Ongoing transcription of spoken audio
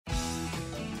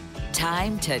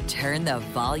Time to turn the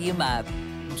volume up.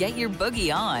 Get your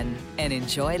boogie on and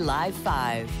enjoy Live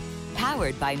 5.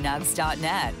 Powered by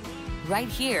Nugs.net. Right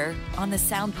here on the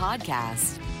Sound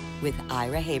Podcast with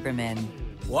Ira Haberman.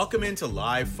 Welcome into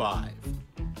Live 5,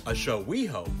 a show we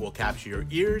hope will capture your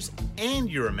ears and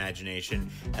your imagination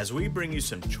as we bring you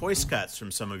some choice cuts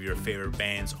from some of your favorite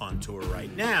bands on tour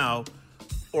right now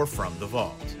or from the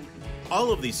vault.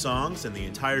 All of these songs and the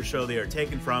entire show they are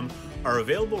taken from are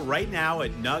available right now at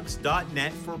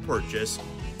Nugs.net for purchase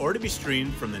or to be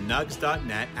streamed from the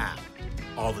Nugs.net app.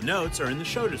 All the notes are in the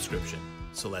show description,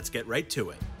 so let's get right to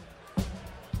it.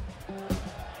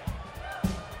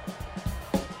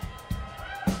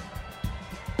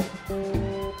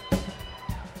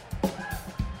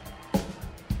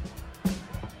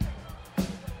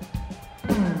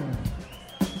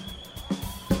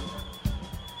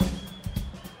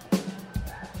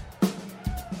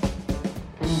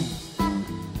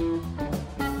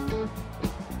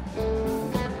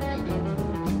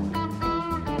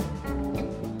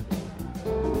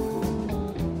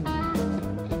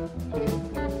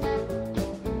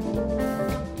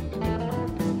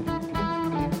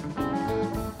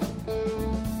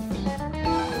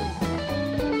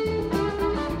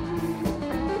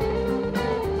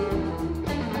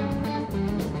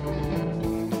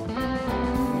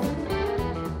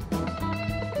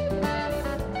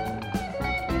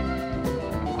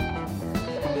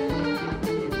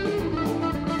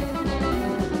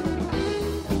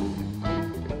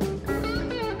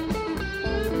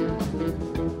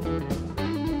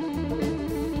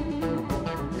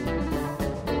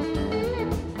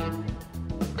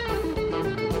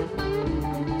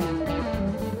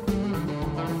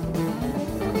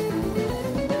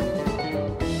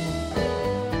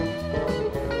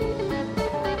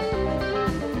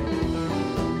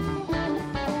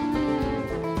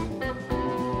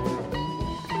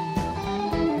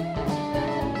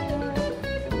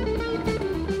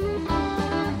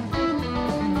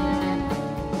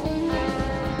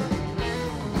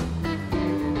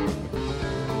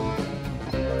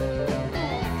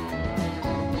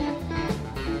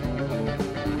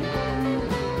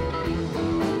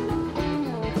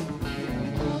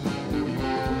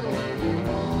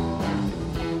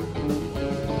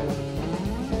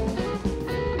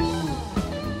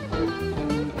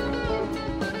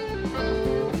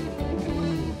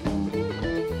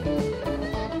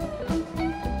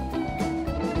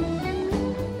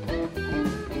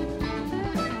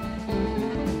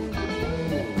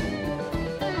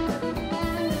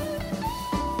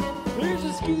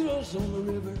 Mosquitoes on the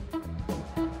river,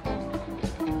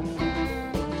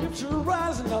 ships are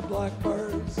rising up like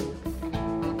birds.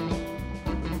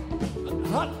 And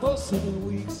hot for 7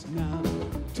 weeks now,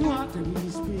 too hot to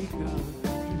even speak now.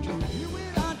 Did you hear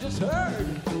what I just heard?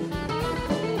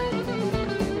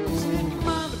 It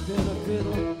might have been a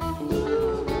fiddle,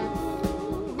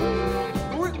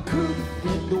 or it could have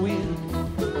been the wind.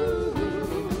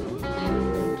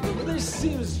 But there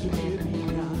seems to be a beat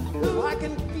now. I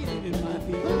can feel it in my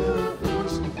feet.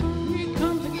 Here it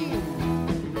comes again.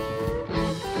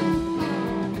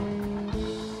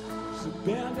 So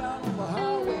bend out on the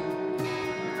highway.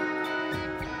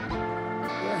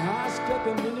 They're high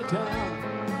stepping into town.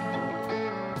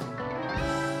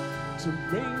 It's a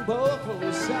rainbow full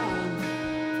of sound.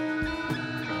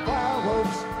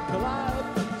 Fireworks collide.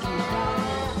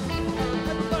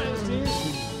 Everybody's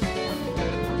dancing.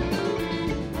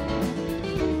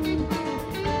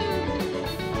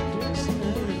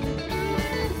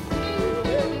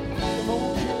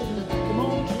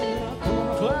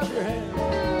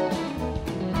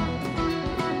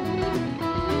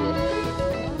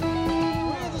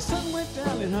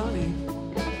 Honey,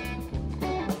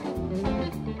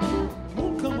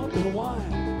 won't come up in a while.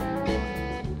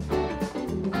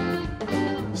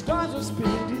 Stars are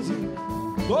spinning dizzy,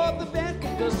 but the band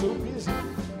can get so busy.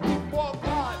 We walk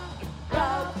out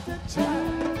about the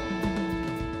time.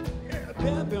 Yeah,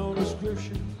 Pepe on a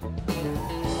scripture,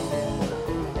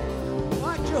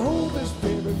 like Jehovah's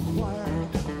favorite choir.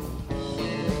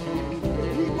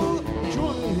 We both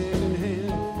join hand in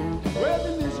hand, where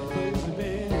the music plays the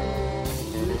band.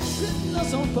 Setting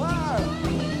us on fire.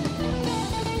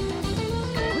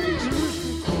 Crazy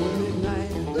rooster calling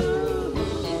midnight.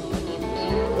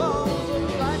 Balls of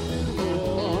lightning go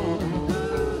on.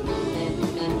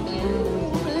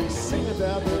 Women sing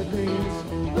about their dreams.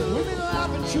 Women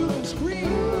laugh and shoot and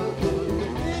scream.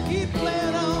 They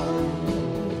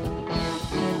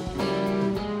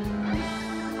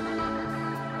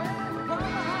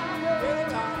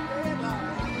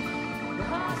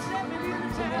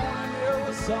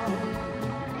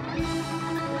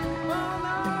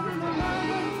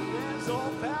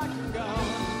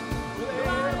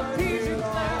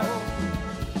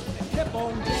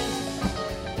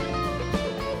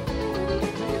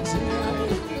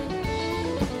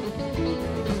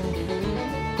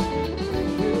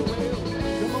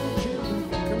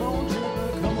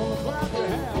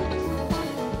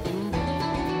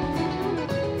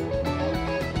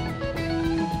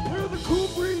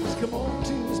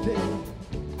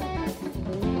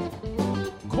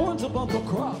bumper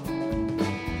crop.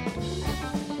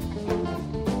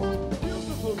 Fields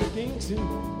are full of dancing,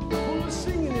 full of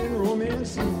singing and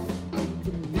romancing.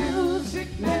 The music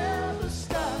never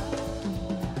stops.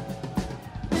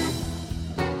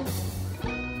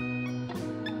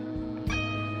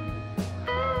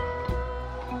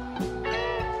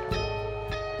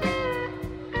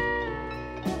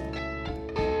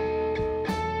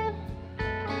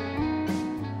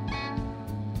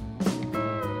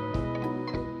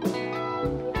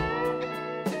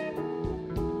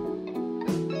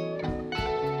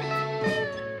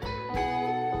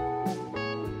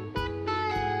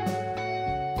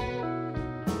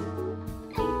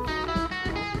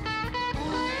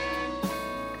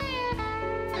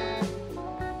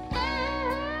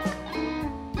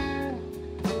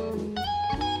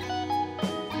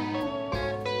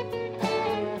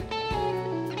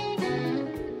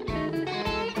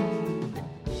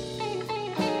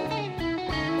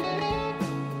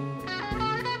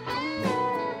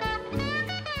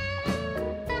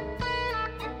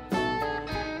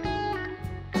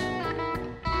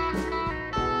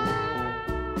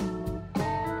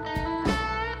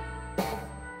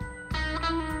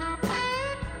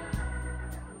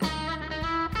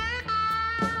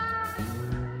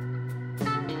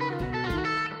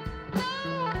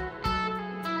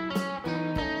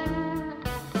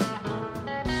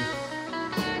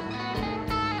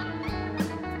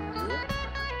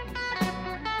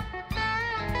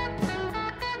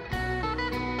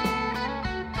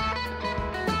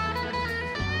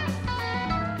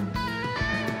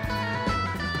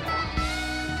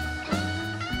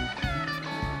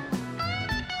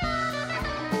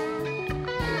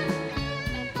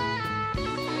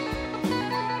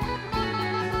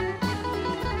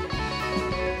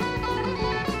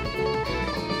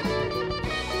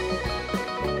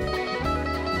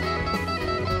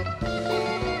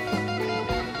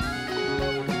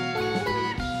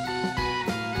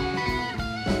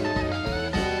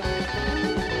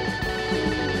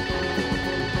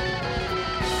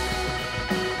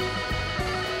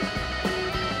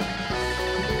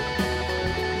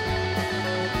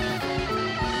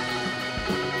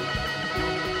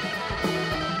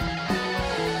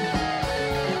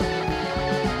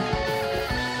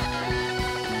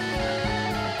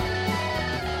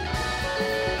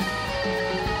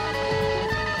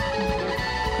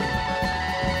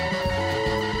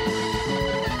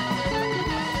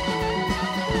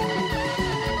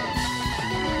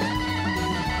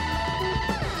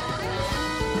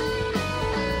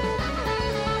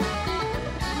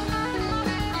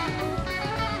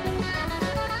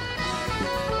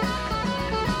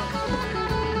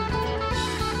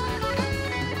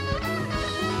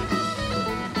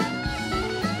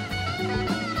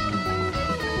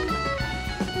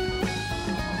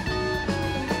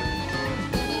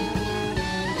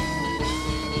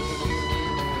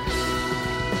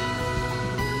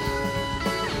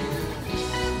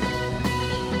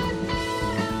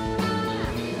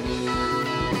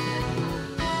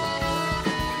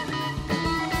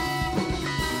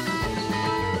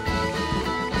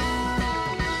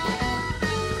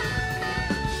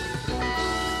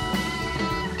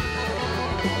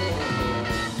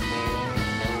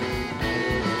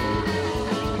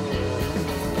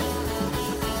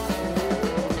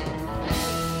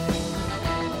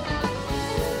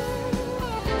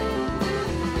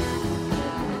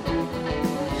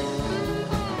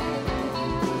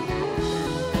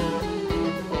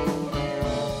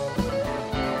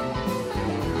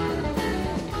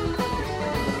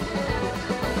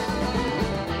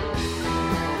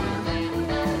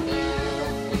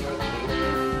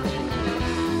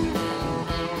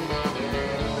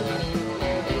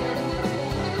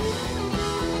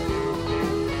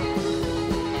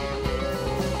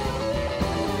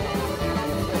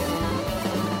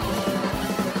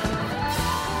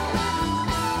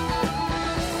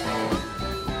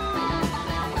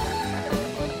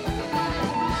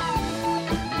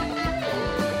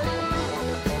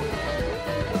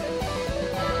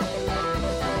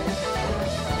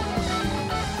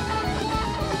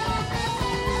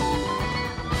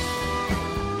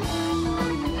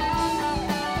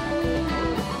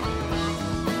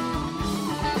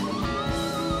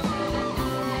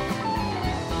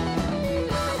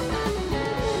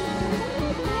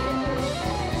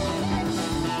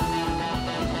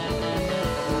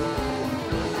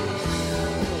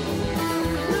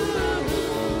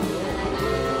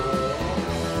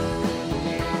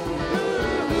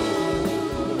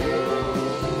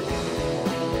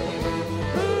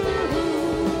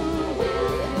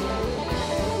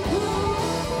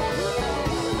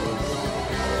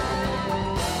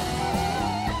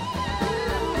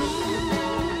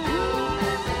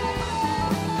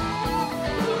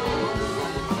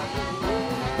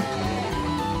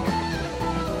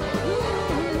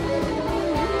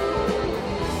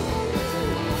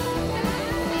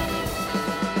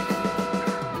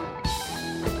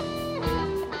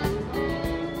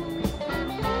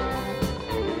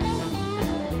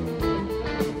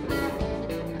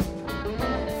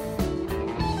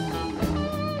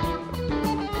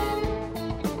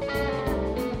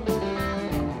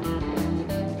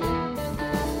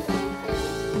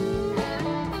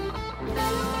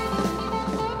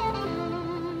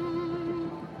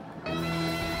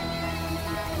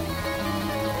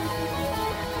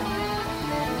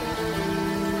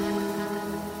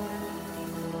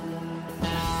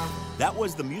 That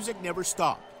was The Music Never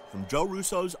Stopped from Joe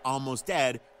Russo's Almost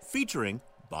Dead, featuring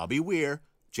Bobby Weir,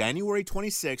 January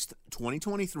 26th,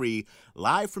 2023,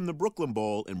 live from the Brooklyn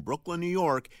Bowl in Brooklyn, New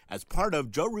York, as part of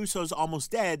Joe Russo's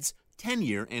Almost Dead's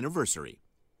 10-year anniversary.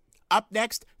 Up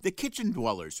next, the Kitchen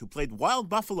Dwellers, who played Wild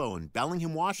Buffalo in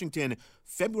Bellingham, Washington,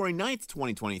 February 9th,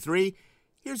 2023.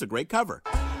 Here's a great cover.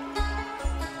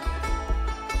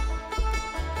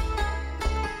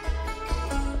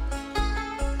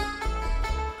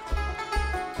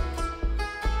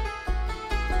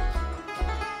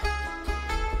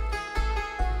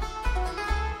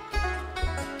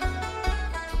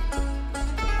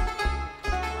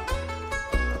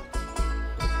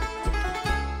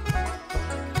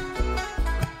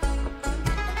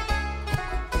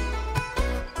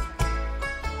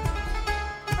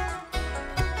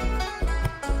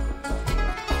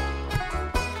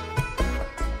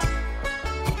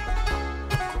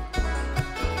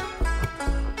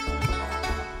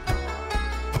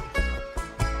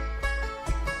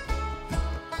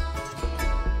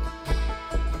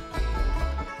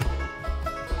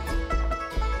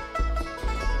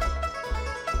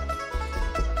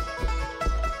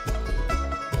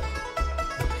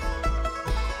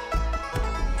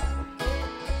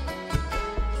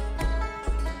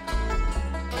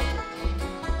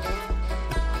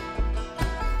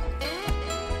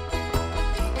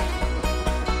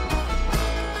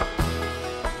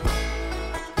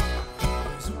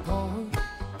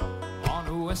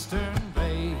 Western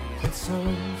Bay that serves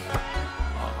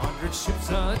 100 ships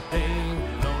a day.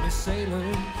 Lonely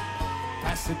sailors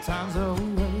pass their times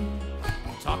away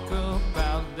and talk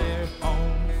about their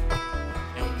homes.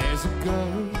 And there's a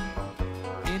girl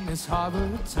in this harbor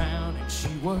town, and she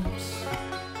works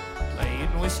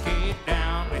laying whiskey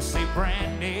down. They say,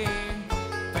 Brandy,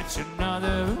 fetch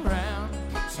another round.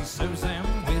 She serves them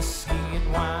whiskey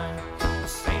and wine. The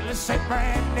sailors say,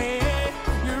 Brandy,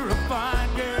 you're a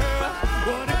fine girl.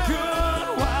 What a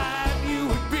good wife you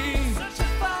would be.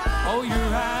 Oh,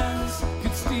 your eyes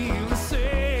could steal a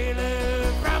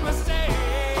sailor from a sail.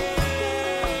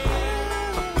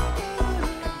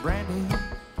 Brandy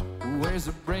wears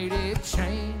a braided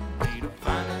chain made of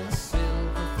finest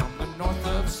silver from the north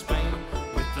of Spain,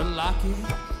 with the locket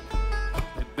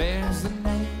that bears the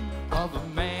name of a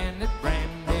man that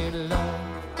Brandy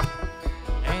loved.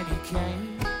 And he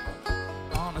came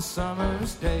on a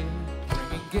summer's day,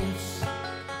 bringing gifts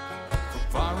from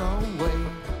far away,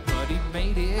 but he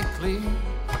made it clear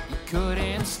he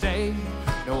couldn't stay.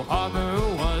 No harbor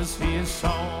was his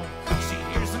home. She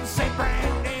hears him say,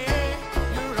 Brandy,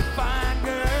 you're a fine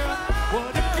girl.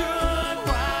 What a good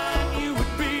wife you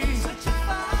would be.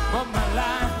 But my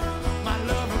life, my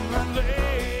love, and my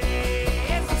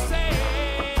lady, as I say.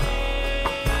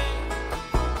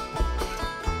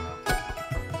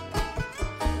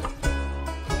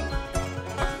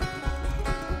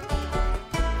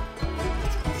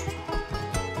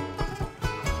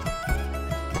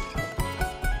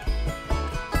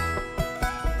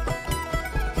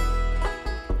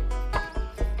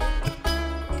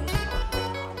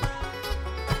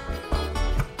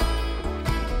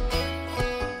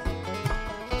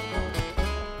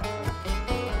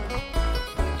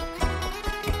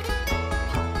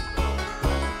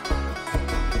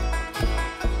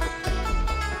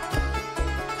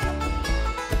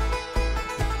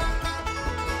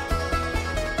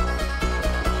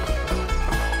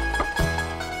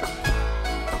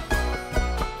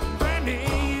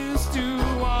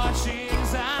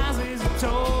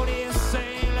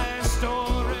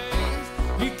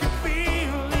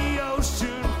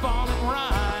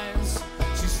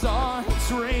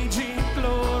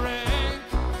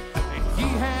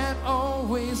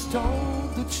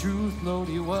 Told the truth, Lord,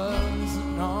 he was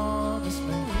an honest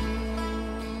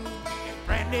man. And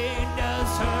Brandy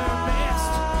does her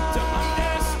best to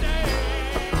understand.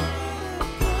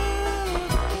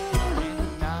 In the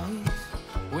night,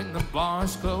 when the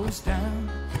bars close down,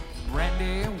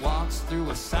 Brandy walks through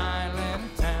a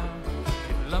silent town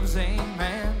and loves a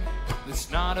man that's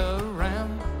not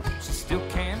around. She still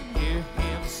can't hear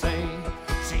him say.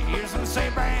 She hears him say,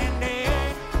 Brandy,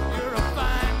 you're a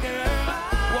fine girl.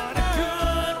 What a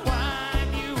good wife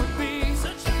you would be.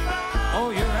 Oh,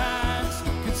 your eyes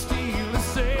could steal a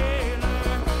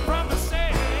sailor from the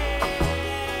sail.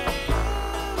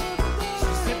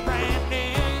 She said,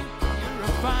 Brandy, you're a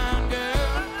fine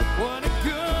girl. What a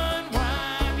good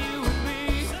wife you would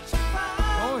be.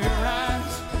 Oh, your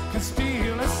eyes could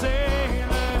steal a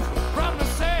sailor from the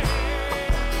sail.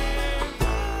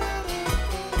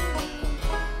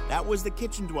 That was the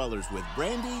Kitchen Dwellers with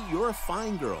Brandy, You're a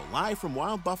Fine Girl, live from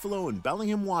Wild Buffalo in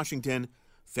Bellingham, Washington,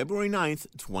 February 9th,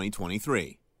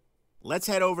 2023. Let's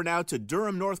head over now to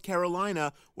Durham, North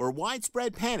Carolina, where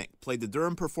Widespread Panic played the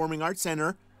Durham Performing Arts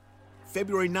Center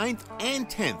February 9th and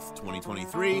 10th,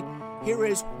 2023. Here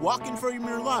is Walkin' For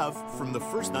Your Love from the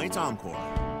first night's encore.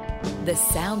 The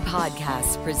Sound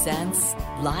Podcast presents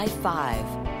Live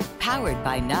 5, powered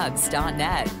by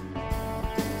Nugs.net.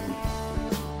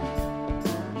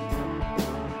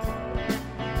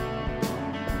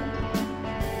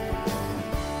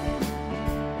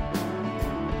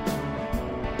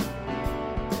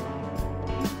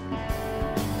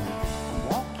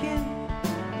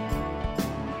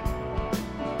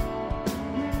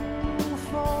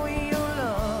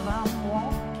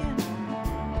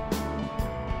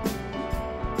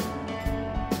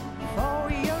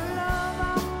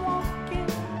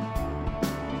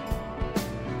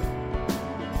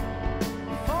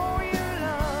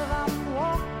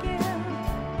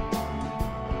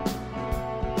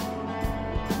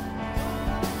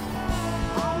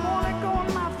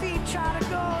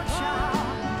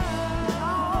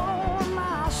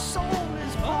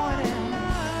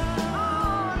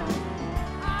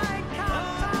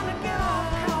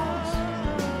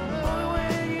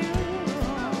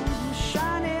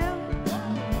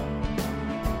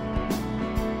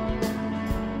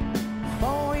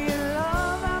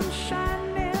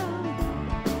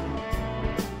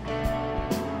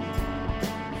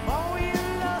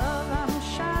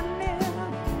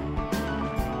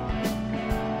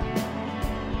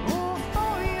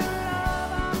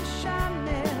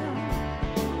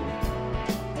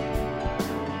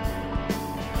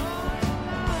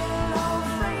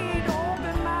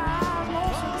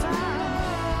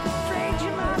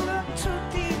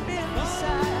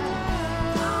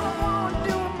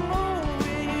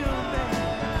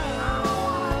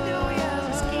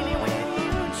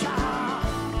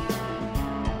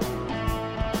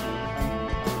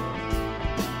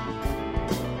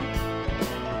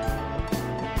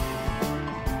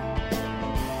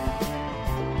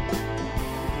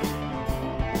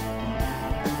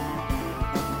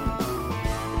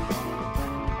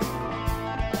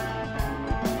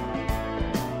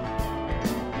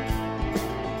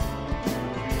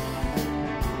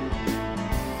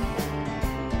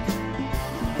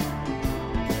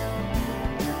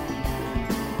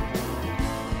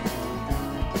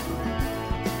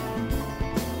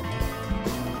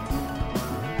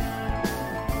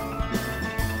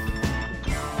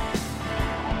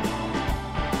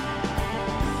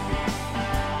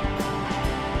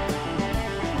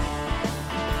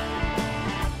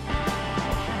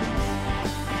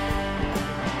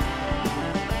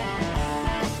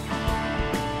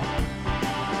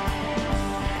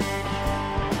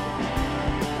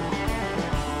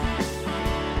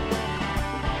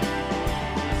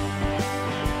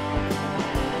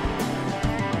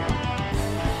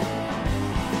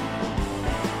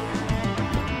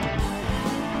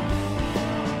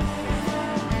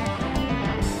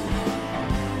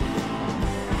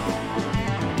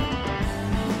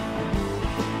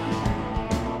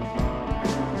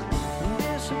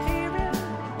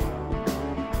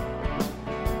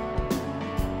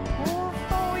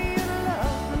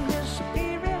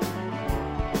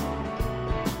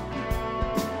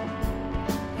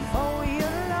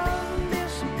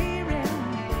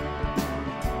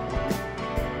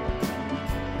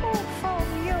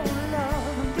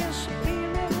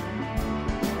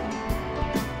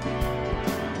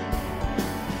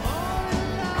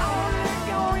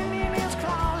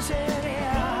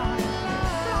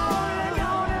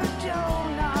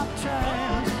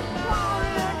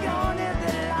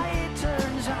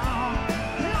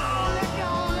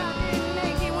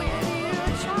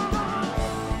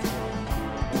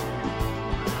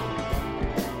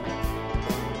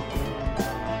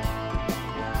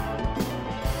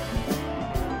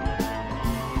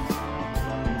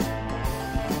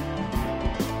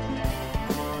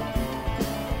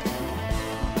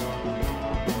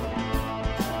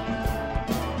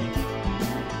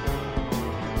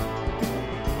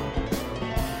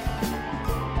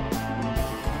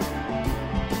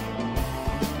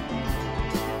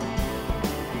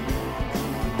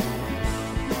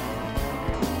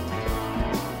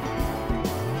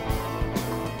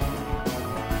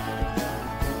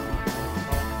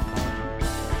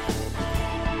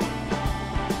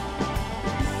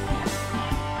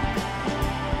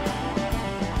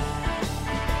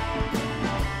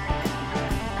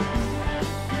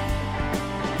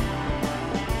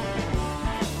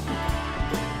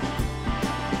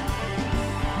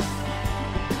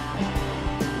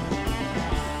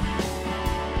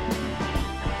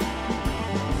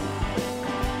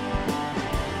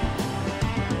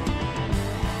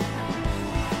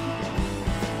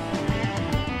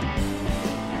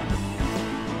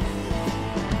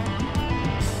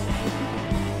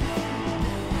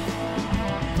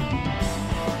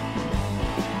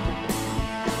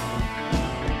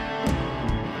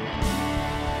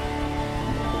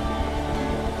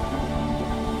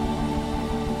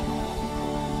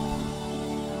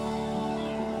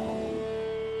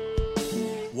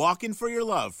 Walkin' for Your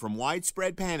Love from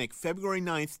Widespread Panic, February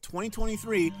 9th,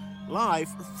 2023, live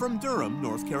from Durham,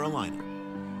 North Carolina.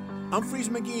 Umphrey's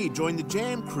McGee joined the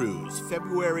Jam Cruise,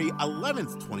 February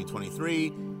 11th,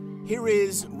 2023. Here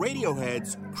is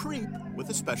Radiohead's Creep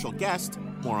with a special guest.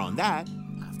 More on that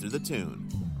after the tune.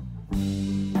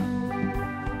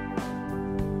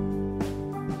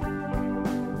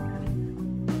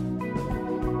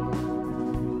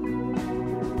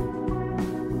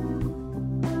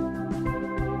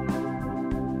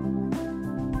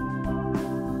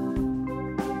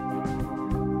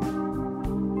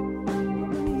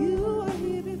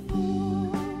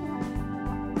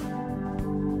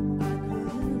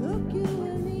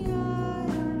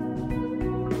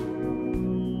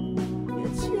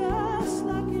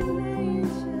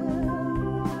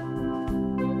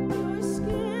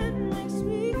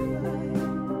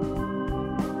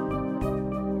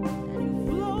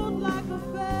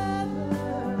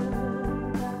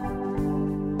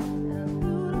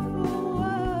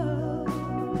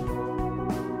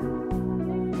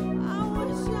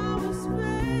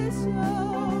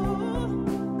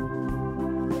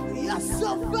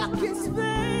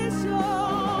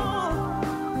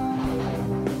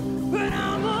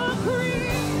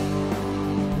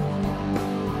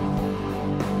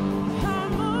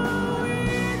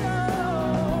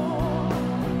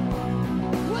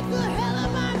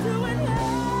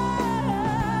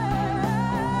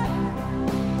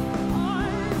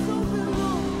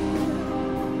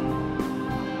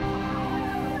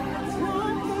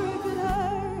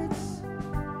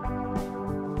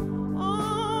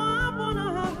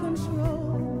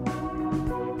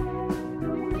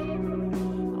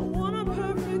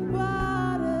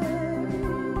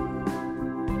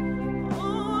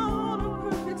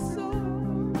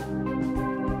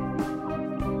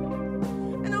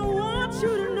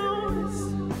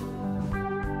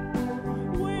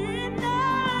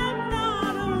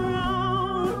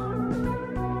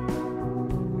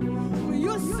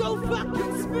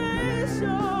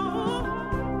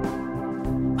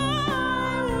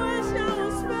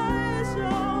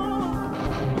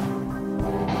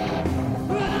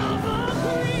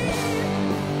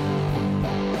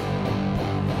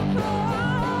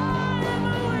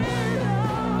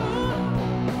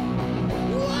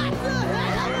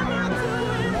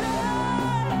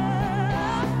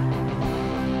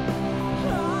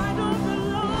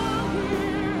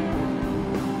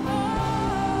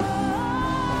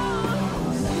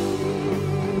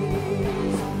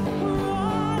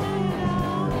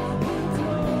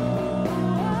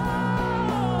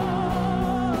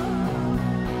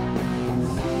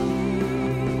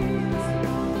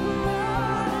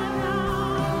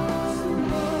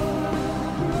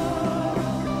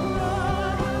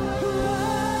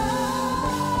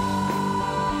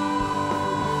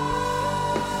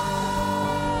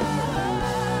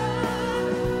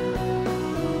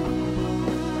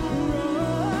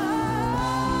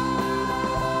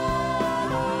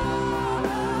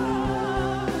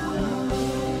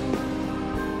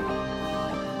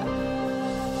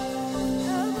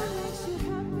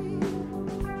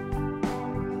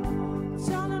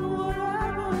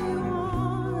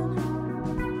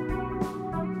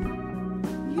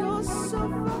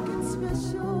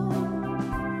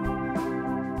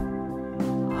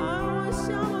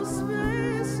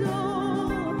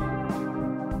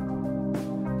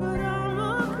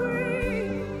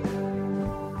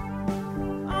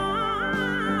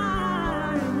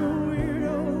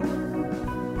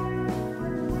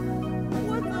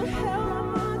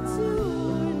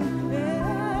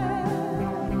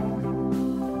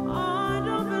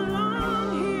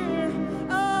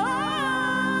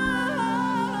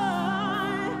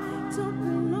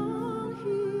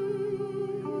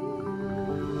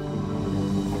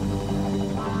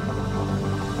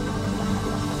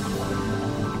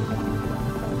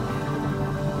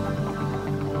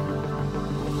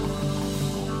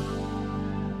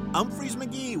 Umphrey's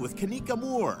McGee with Kanika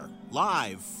Moore,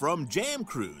 live from Jam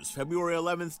Cruise, February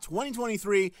 11th,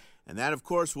 2023, and that, of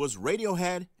course, was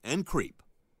Radiohead and Creep.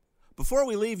 Before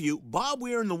we leave you, Bob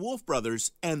Weir and the Wolf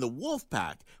Brothers and the Wolf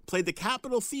Pack played the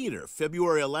Capitol Theater,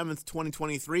 February 11th,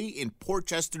 2023, in Port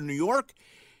Chester, New York.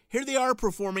 Here they are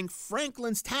performing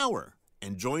Franklin's Tower,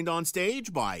 and joined on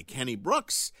stage by Kenny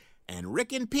Brooks and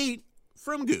Rick and Pete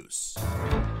from Goose.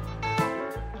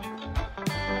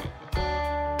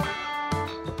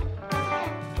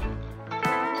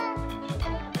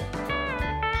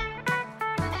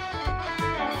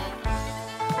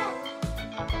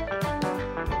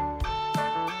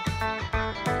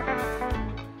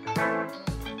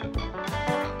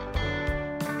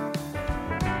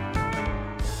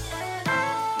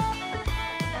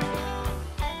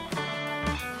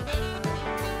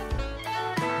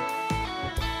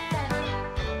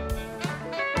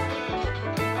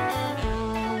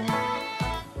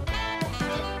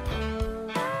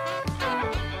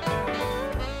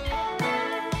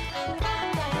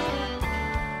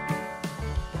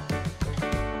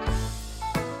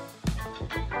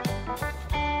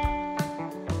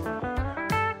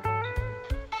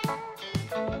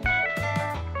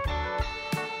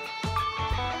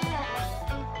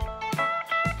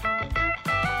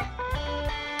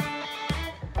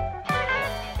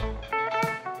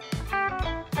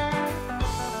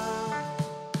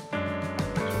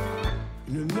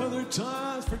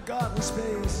 forgotten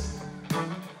space.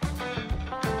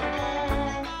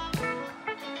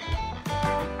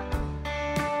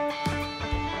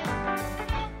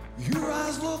 Your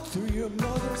eyes look through your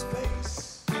mother's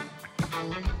face.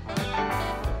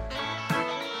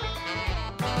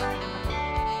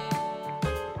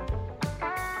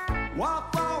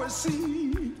 Wildflower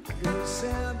seed in the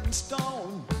sand and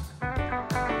stone.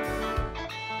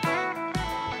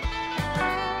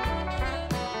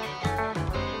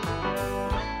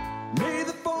 May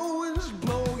the four winds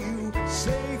blow you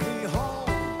safely home.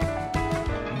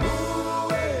 Roll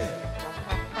away,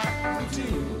 do.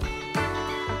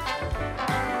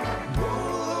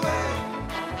 Roll away,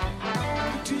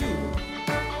 do.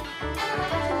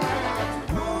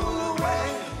 Roll away,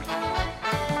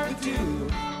 do.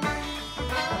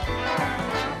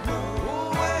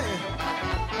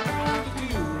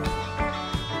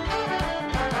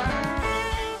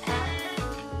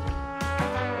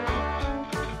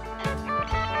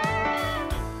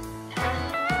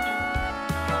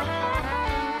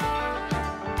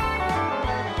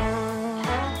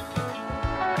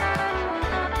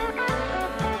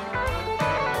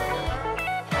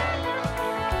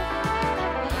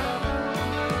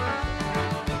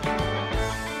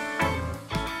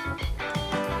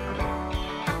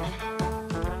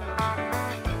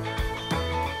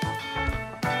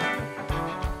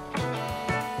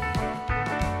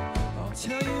 I'll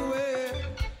tell you where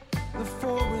the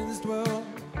four winds dwell.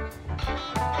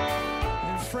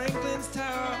 In Franklin's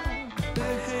tower,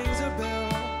 there hangs a bell.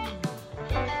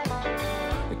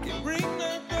 It can ring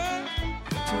like that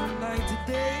till night to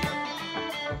day.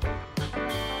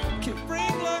 It can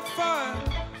ring like fire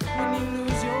when you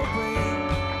lose your brain.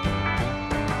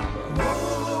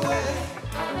 Roll away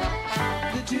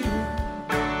the dew.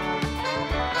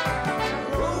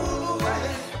 Roll away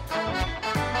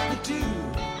the dew.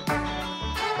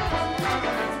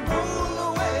 Roll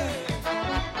away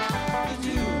the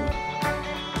dew.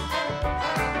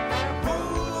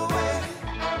 Roll away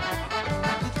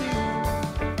the dew.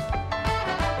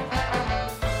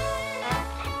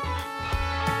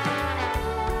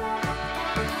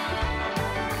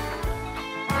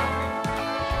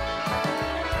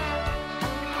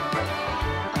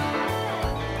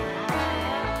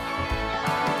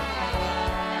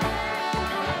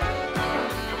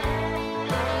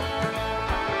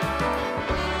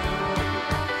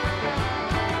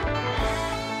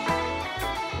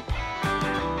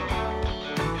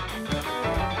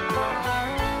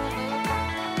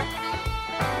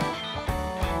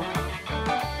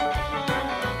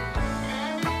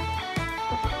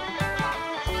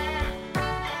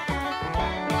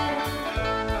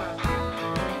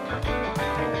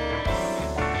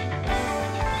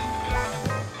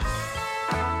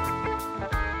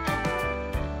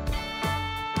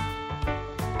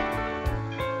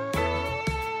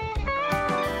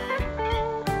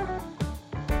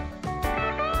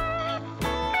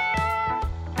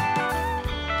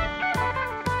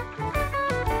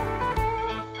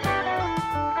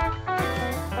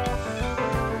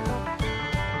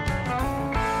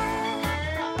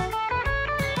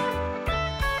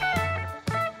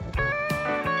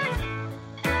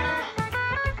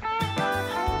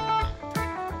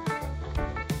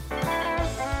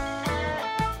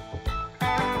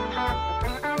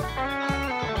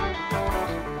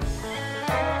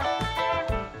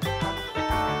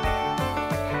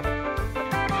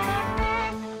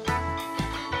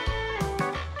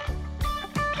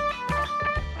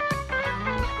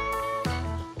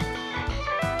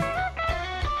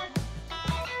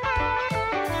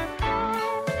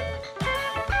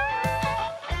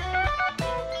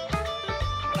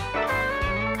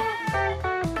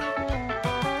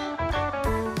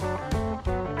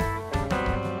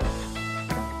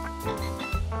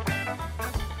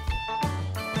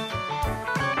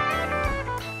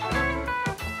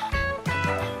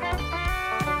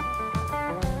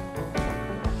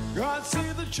 God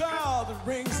save the child that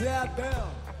rings that bell.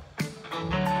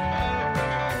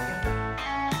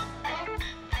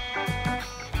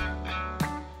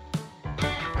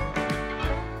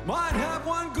 Might have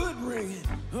one good ring,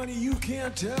 honey, you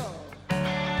can't tell.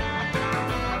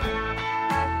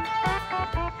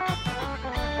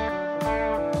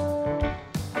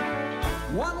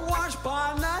 One watch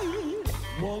by night,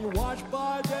 one watch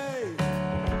by day.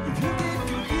 If you get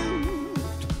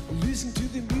confused, listen to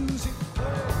the music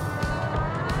play.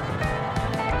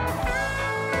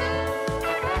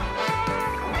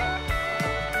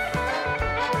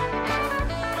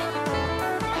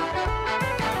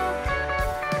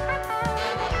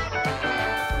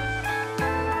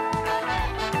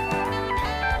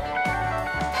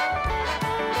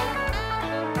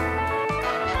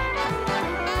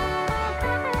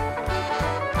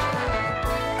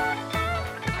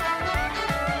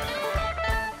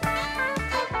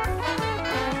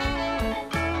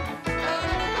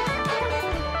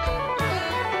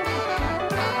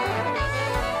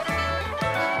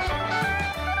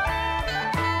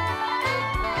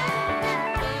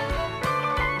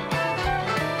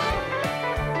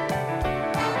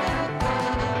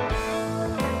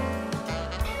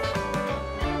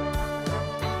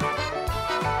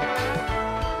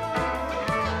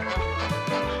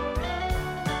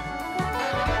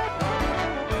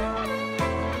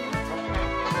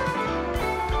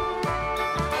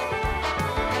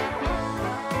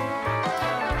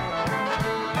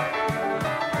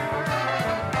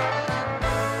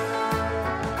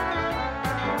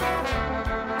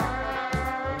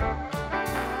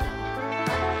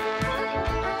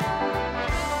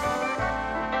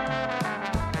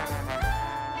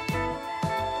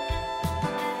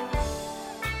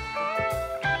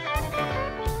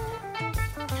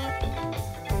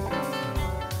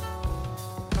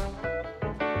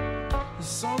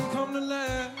 Some come to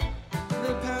laugh,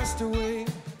 they passed away.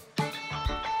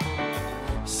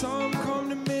 Some come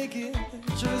to make it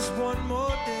just one more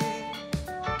day.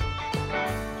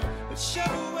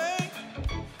 Whichever way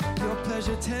your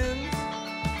pleasure tends,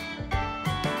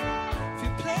 if you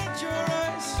plant your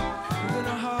rice, you're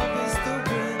gonna harvest the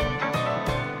wind.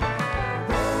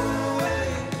 Roll away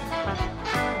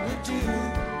the dew.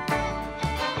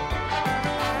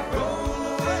 Roll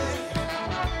away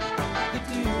the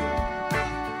dew.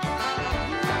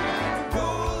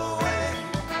 Roll away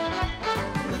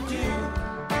the dew.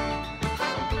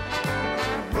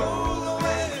 Roll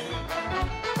away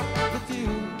the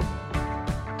dew.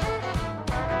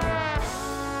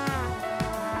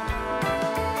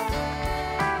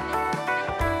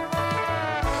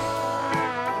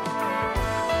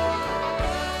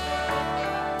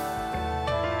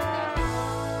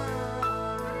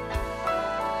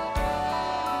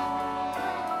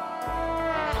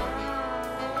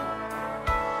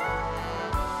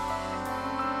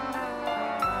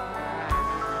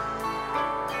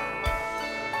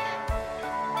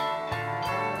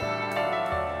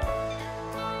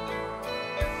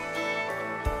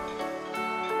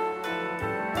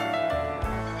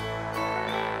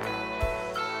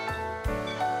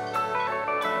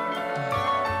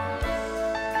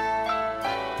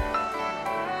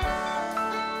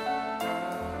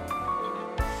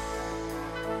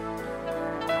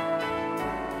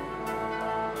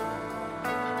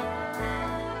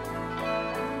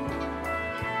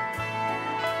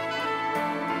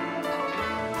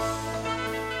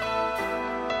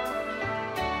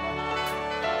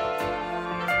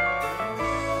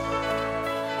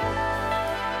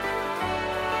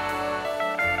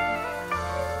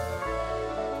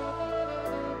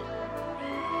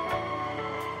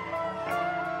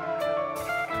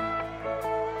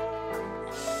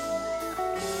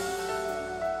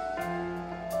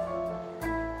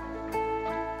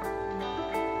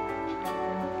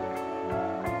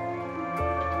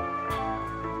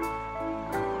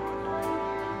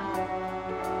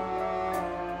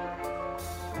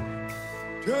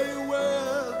 Tell you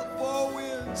where the four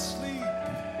winds sleep.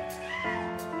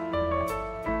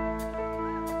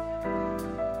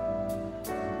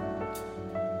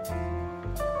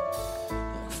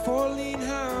 Like four lean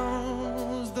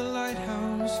hounds, the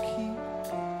lighthouse keep.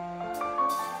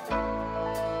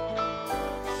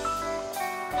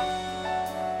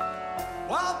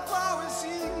 Wildflowers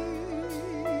see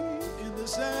in the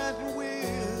satin wind.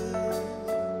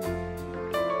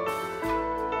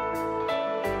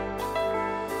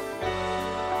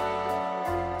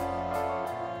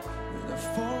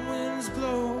 Four winds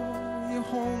blow you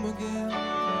home again.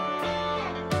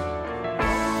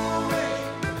 Roll away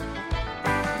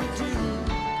the dew.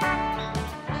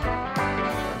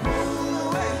 Roll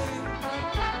away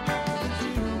the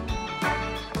dew.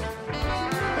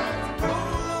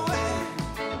 Roll away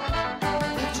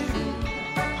the dew.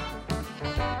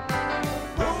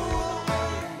 Roll away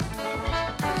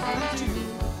the dew.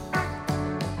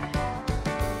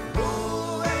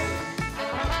 Roll away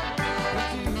the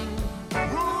dew.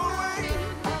 Roll away,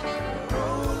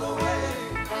 roll away,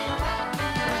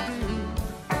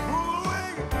 roll away,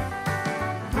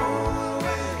 roll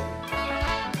away,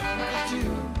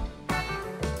 dew.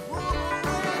 Roll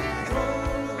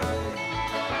away,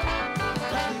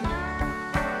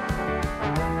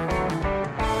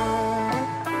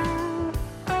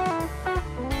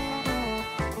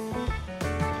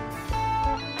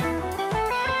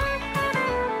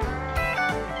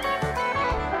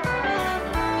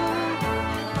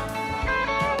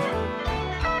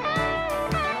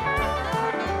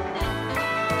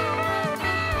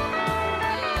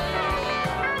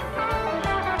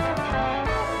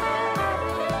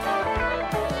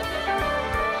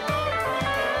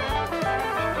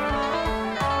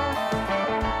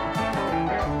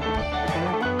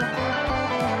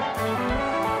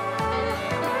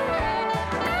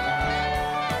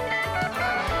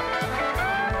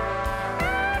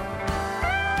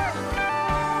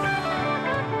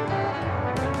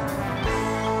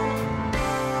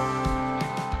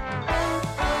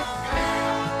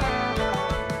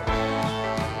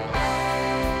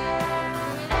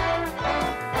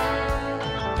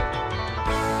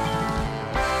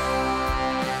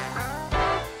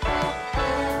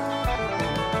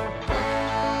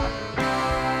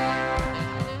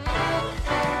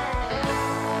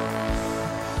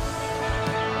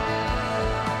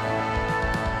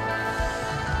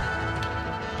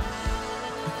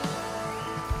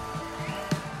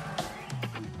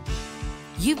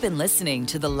 You've been listening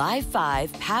to the Live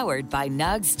 5 powered by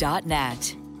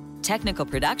Nugs.net. Technical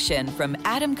production from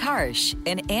Adam Karsh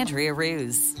and Andrea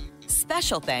Ruse.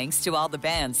 Special thanks to all the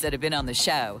bands that have been on the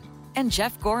show and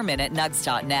Jeff Gorman at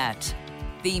Nugs.net.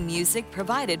 Theme music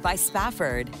provided by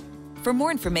Spafford. For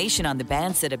more information on the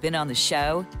bands that have been on the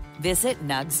show, visit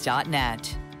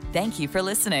Nugs.net. Thank you for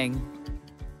listening.